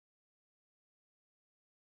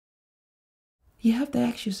You have to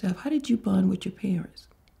ask yourself, how did you bond with your parents?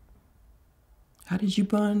 How did you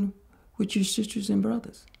bond with your sisters and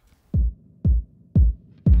brothers?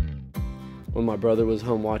 When my brother was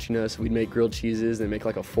home watching us, we'd make grilled cheeses and make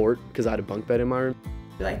like a fort because I had a bunk bed in my room.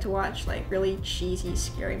 We like to watch like really cheesy,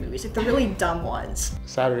 scary movies, like the really dumb ones.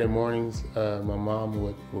 Saturday mornings, my mom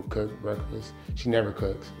would cook breakfast. She never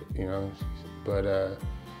cooks, you know, but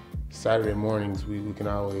Saturday mornings we can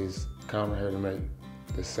always count on her to make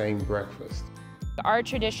the same breakfast. Our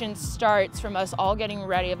tradition starts from us all getting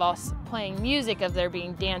ready, of us playing music, of there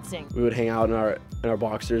being dancing. We would hang out in our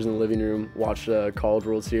boxers in the living room, watch the College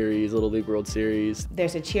World Series, Little League World Series.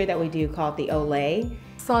 There's a cheer that we do called the Olay.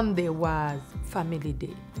 Sunday was family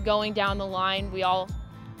day. Going down the line, we all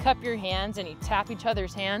cup your hands and you tap each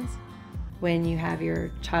other's hands. When you have your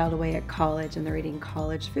child away at college and they're eating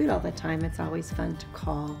college food all the time, it's always fun to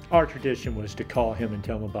call. Our tradition was to call him and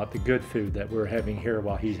tell him about the good food that we're having here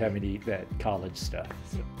while he's having to eat that college stuff.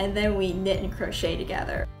 And then we knit and crochet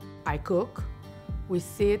together. I cook, we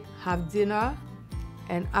sit, have dinner,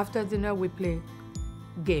 and after dinner we play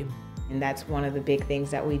game. And that's one of the big things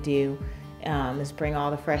that we do, is bring all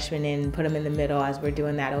the freshmen in, put them in the middle as we're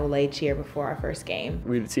doing that Olay cheer before our first game.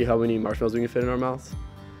 We'd see how many marshmallows we can fit in our mouths.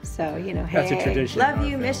 So, you know, That's hey, a tradition love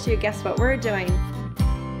you, missed you, guess what we're doing?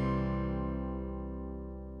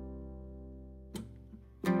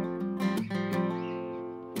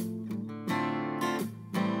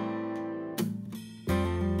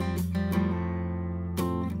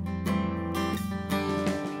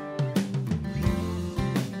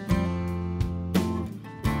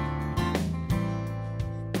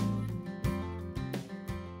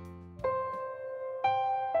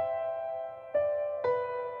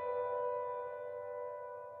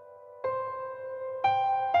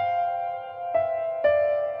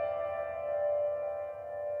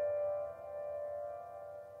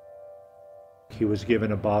 He was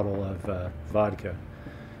given a bottle of vodka,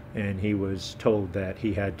 and he was told that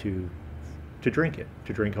he had to drink it,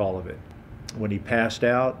 to drink all of it. When he passed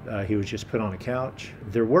out, he was just put on a couch.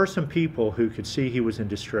 There were some people who could see he was in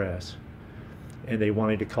distress, and they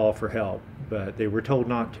wanted to call for help, but they were told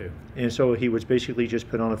not to. And so he was basically just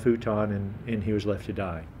put on a futon, and he was left to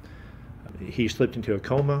die. He slipped into a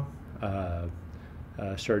coma,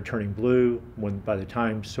 started turning blue. By the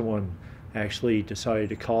time someone actually decided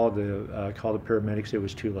to call the paramedics, it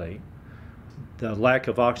was too late. The lack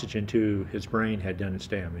of oxygen to his brain had done its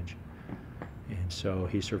damage, and so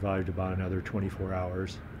he survived about another 24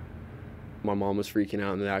 hours. My mom was freaking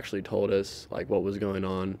out, and they actually told us like what was going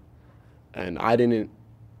on, and I didn't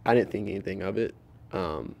think anything of it,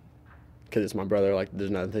 because it's my brother. Like, there's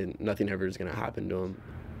nothing ever is gonna happen to him.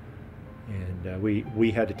 And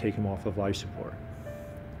we had to take him off of life support,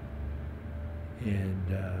 and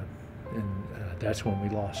that's when we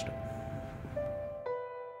lost him.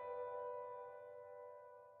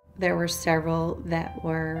 There were several that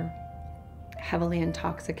were heavily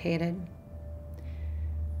intoxicated.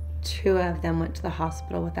 2 of them went to the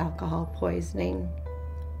hospital with alcohol poisoning.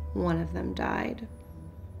 1 of them died.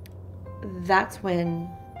 That's when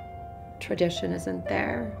tradition isn't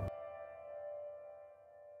there.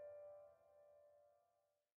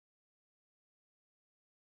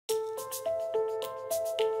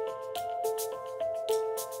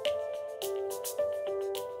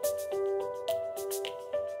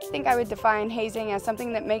 I think I would define hazing as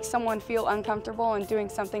something that makes someone feel uncomfortable and doing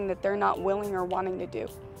something that they're not willing or wanting to do.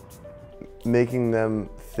 Making them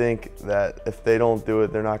think that if they don't do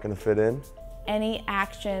it, they're not going to fit in. Any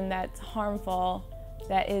action that's harmful,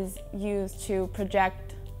 that is used to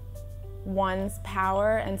project one's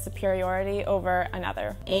power and superiority over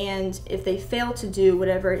another. And if they fail to do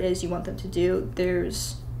whatever it is you want them to do,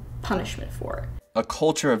 there's punishment for it. A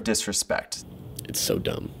culture of disrespect. It's so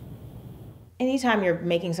dumb. Anytime you're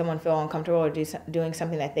making someone feel uncomfortable or doing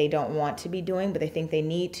something that they don't want to be doing, but they think they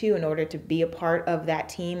need to in order to be a part of that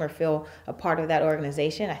team or feel a part of that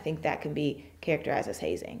organization, I think that can be characterized as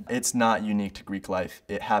hazing. It's not unique to Greek life.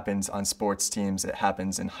 It happens on sports teams, it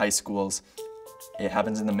happens in high schools, it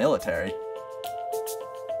happens in the military.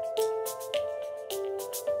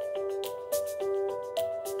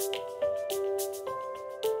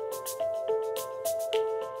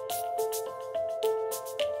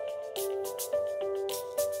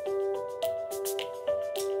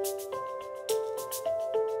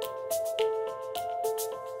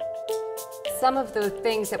 Some of the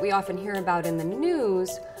things that we often hear about in the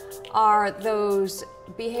news are those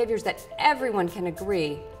behaviors that everyone can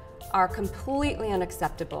agree are completely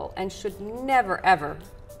unacceptable and should never, ever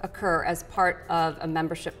occur as part of a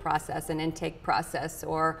membership process, an intake process,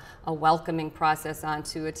 or a welcoming process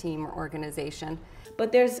onto a team or organization.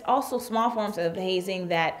 But there's also small forms of hazing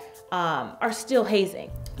that are still hazing.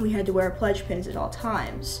 We had to wear pledge pins at all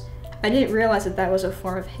times. I didn't realize that that was a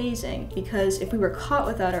form of hazing because if we were caught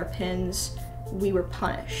without our pins, we were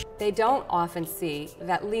punished. They don't often see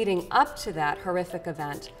that leading up to that horrific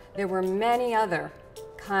event, there were many other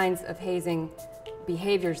kinds of hazing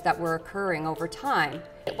behaviors that were occurring over time.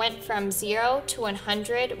 It went from 0 to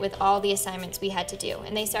 100 with all the assignments we had to do.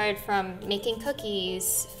 And they started from making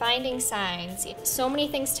cookies, finding signs, so many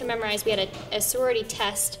things to memorize. We had a sorority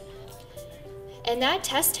test. And that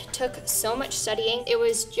test took so much studying. It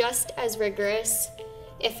was just as rigorous,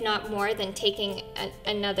 if not more, than taking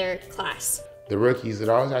another class. The rookies, it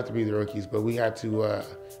always had to be the rookies, but we had to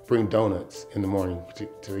bring donuts in the morning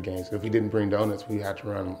to the game. So if we didn't bring donuts, we had to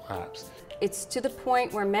run laps. It's to the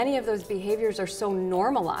point where many of those behaviors are so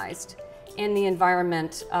normalized in the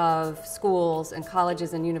environment of schools and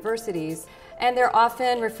colleges and universities, and they're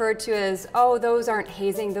often referred to as, oh, those aren't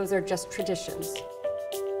hazing, those are just traditions.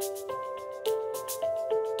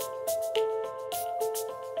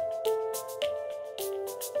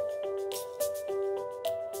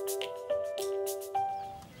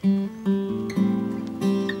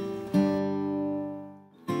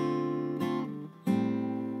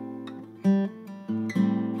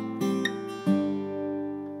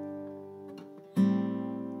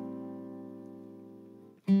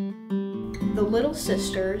 The little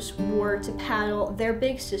sisters were to paddle their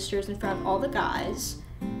big sisters in front of all the guys,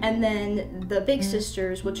 and then the big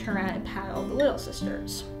sisters would turn around and paddle the little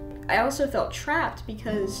sisters. I also felt trapped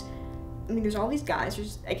because, I mean, there's all these guys,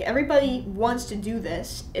 there's like everybody wants to do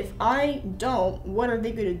this. If I don't, what are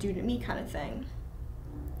they gonna do to me, kind of thing.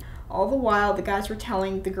 All the while, the guys were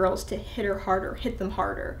telling the girls to hit her harder, hit them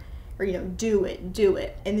harder, or, you know, do it, do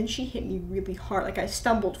it. And then she hit me really hard, like I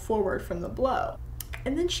stumbled forward from the blow.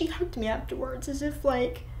 And then she hugged me afterwards as if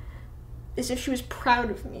she was proud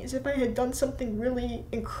of me, as if I had done something really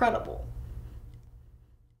incredible.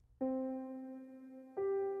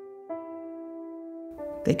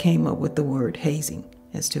 They came up with the word hazing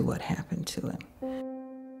as to what happened to him.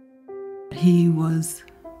 He was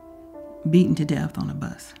beaten to death on a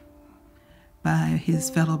bus by his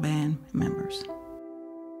fellow band members.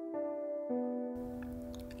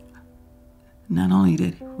 Not only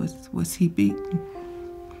that was he beaten,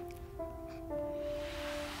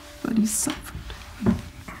 but he suffered.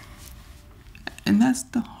 And that's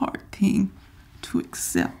the hard thing to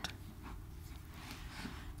accept.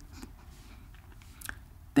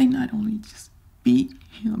 They not only just beat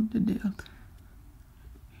him to death,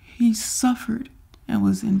 he suffered and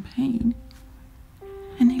was in pain,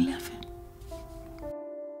 and they left him.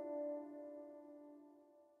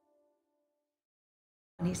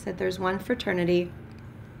 He said there's one fraternity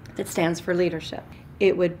that stands for leadership.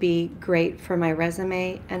 It would be great for my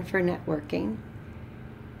resume and for networking.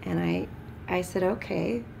 And I said,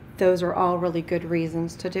 okay, those are all really good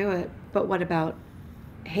reasons to do it, but what about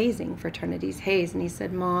hazing, fraternities haze? And he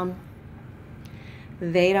said, Mom,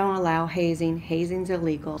 they don't allow hazing. Hazing's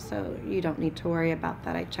illegal, so you don't need to worry about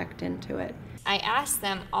that. I checked into it. I asked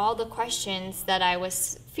them all the questions that I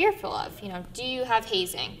was fearful of. You know, do you have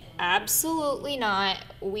hazing? Absolutely not.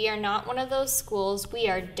 We are not one of those schools. We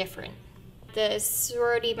are different. The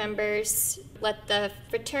sorority members let the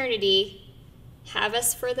fraternity have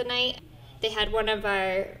us for the night. They had one of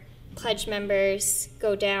our pledge members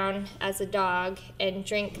go down as a dog and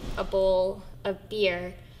drink a bowl of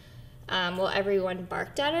beer while everyone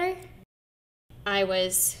barked at her. I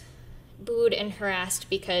was booed and harassed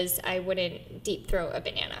because I wouldn't deep throat a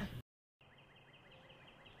banana.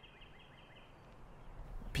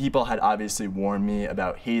 People had obviously warned me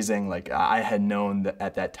about hazing. Like, I had known that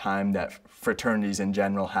at that time that fraternities in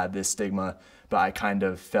general had this stigma, but I kind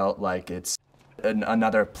of felt like it's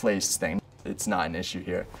another place thing. It's not an issue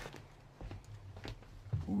here.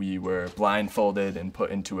 We were blindfolded and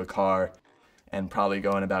put into a car and probably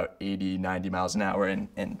going about 80, 90 miles an hour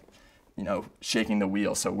and you know, shaking the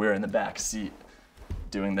wheel. So we're in the back seat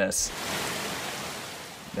doing this.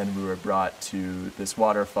 Then we were brought to this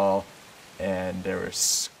waterfall and they were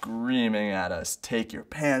screaming at us, take your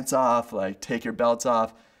pants off, like take your belts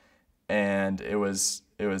off. And it was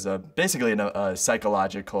basically a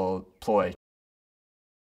psychological ploy.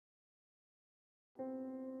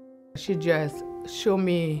 She just showed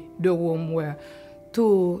me the room where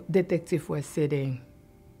two detectives were sitting.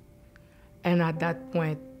 And at that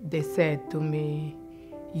point, they said to me,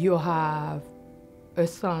 you have a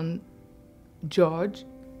son, George?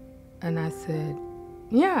 And I said,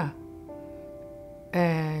 yeah.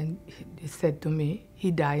 And he said to me,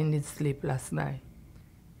 he died in his sleep last night.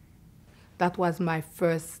 That was my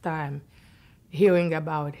first time hearing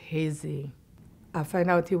about hazing. I found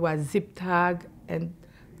out he was zip tag and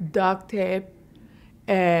duct tape.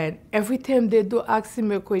 And every time they do ask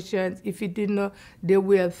him a question, if he didn't know, they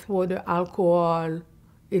will throw the alcohol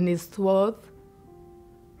in his throat.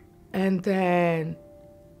 And then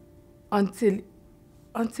until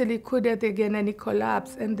he couldn't again and he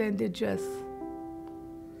collapsed, and then they just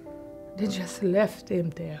left him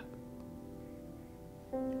there.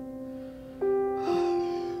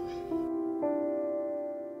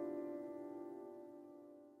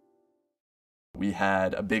 We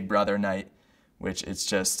had a big brother night, which it's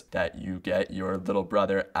just that you get your little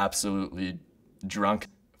brother absolutely drunk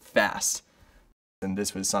fast. And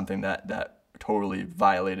this was something that totally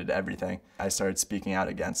violated everything. I started speaking out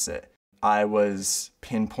against it. I was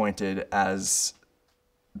pinpointed as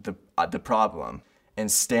the problem,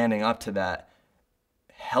 and standing up to that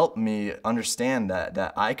helped me understand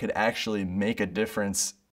that I could actually make a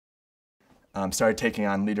difference. Started taking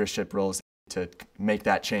on leadership roles to make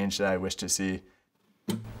that change that I wish to see.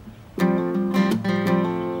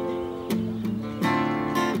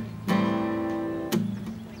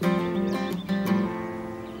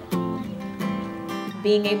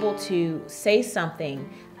 Being able to say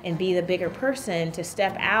something and be the bigger person, to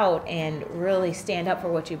step out and really stand up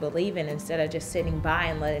for what you believe in instead of just sitting by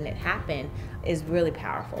and letting it happen is really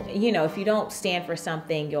powerful. You know, if you don't stand for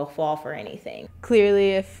something, you'll fall for anything.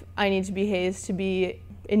 Clearly, if I need to be hazed to be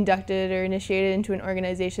inducted or initiated into an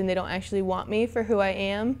organization, they don't actually want me for who I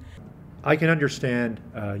am. I can understand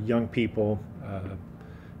young people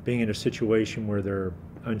being in a situation where they're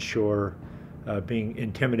unsure, being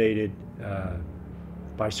intimidated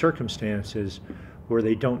by circumstances where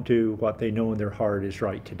they don't do what they know in their heart is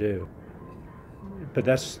right to do. But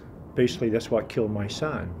that's what killed my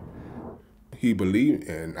son. He believed,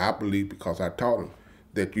 and I believe because I taught him,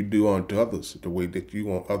 that you do unto others the way that you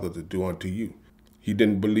want others to do unto you. He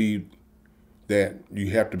didn't believe that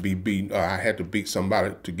you have to be beaten, or I had to beat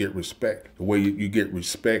somebody to get respect. The way you get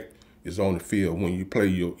respect is on the field when you play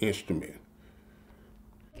your instrument.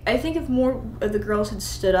 I think if more of the girls had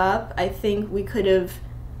stood up, I think we could have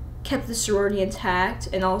kept the sorority intact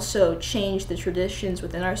and also changed the traditions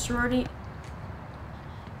within our sorority.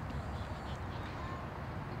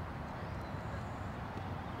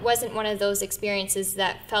 Wasn't one of those experiences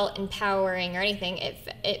that felt empowering or anything.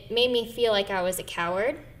 It made me feel like I was a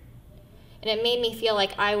coward, and it made me feel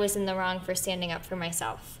like I was in the wrong for standing up for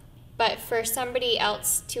myself. But for somebody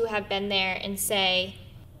else to have been there and say,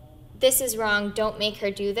 this is wrong, don't make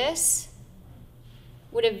her do this,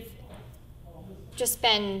 would have just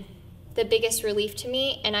been the biggest relief to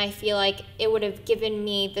me, and I feel like it would have given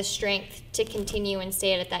me the strength to continue and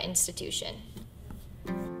stay at that institution.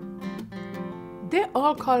 They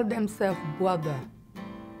all call themselves brother.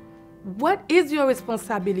 What is your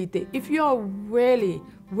responsibility if you're really,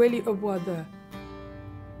 really a brother?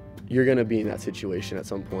 You're gonna be in that situation at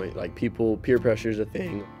some point. Like peer pressure is a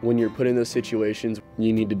thing. When you're put in those situations,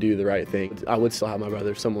 you need to do the right thing. I would still have my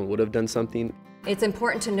brother if someone would have done something. It's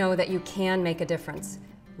important to know that you can make a difference.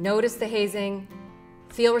 Notice the hazing,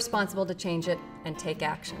 feel responsible to change it, and take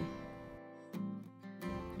action.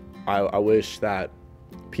 I wish that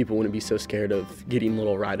people wouldn't be so scared of getting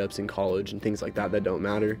little write-ups in college and things like that don't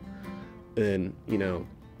matter. And, you know,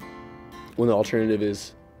 when the alternative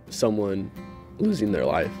is someone losing their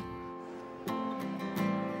life.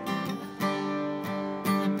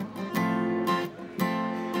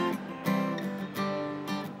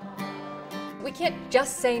 We can't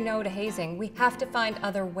just say no to hazing. We have to find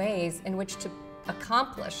other ways in which to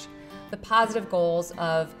accomplish the positive goals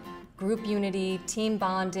of group unity, team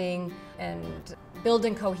bonding, and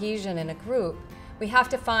building cohesion in a group. We have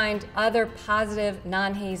to find other positive,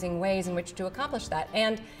 non-hazing ways in which to accomplish that.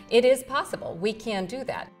 And it is possible. We can do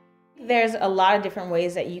that. There's a lot of different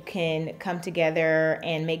ways that you can come together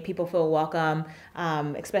and make people feel welcome,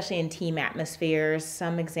 especially in team atmospheres.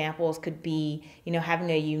 Some examples could be, you know, having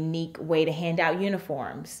a unique way to hand out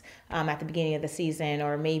uniforms at the beginning of the season,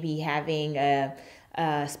 or maybe having a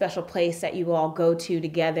special place that you all go to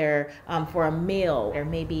together for a meal, or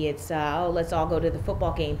maybe it's let's all go to the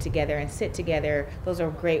football game together and sit together. Those are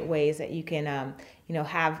great ways that you can you know,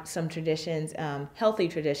 have some traditions, healthy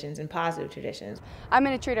traditions and positive traditions. I'm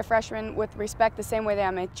going to treat a freshman with respect the same way that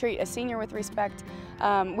I'm going to treat a senior with respect.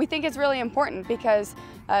 We think it's really important because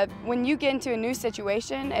when you get into a new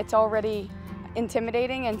situation, it's already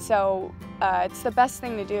intimidating, and so it's the best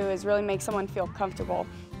thing to do is really make someone feel comfortable.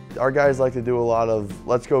 Our guys like to do a lot of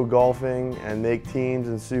let's go golfing and make teams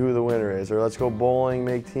and see who the winner is, or let's go bowling,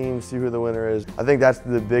 make teams, see who the winner is. I think that's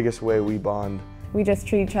the biggest way we bond. We just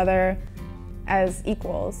treat each other as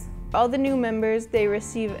equals. All the new members, they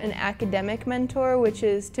receive an academic mentor, which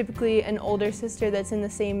is typically an older sister that's in the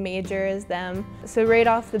same major as them. So right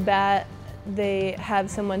off the bat, they have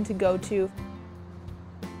someone to go to.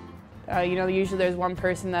 You know, usually there's one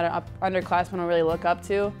person that an underclassmen will really look up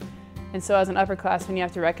to. And so as an upperclassman, you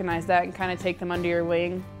have to recognize that and kind of take them under your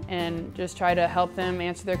wing and just try to help them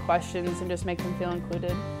answer their questions and just make them feel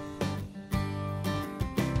included.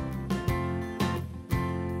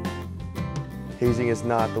 Hazing is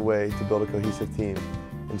not the way to build a cohesive team.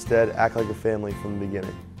 Instead, act like a family from the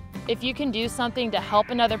beginning. If you can do something to help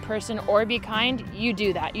another person or be kind, you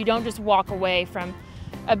do that. You don't just walk away from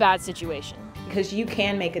a bad situation. Because you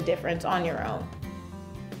can make a difference on your own.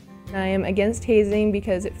 I am against hazing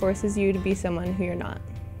because it forces you to be someone who you're not.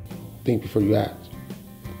 Think before you act.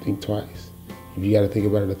 Think twice. If you got to think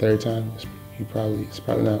about it a third time, it's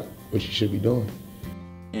probably not what you should be doing.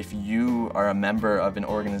 If you are a member of an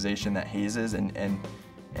organization that hazes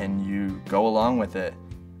and you go along with it,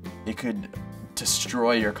 it could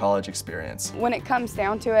destroy your college experience. When it comes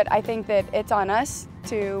down to it, I think that it's on us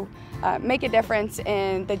to make a difference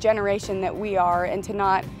in the generation that we are and to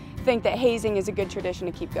not think that hazing is a good tradition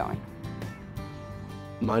to keep going.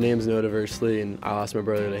 My name's Noah Diversley, and I lost my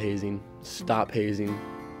brother to hazing. Stop hazing.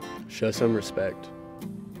 Show some respect.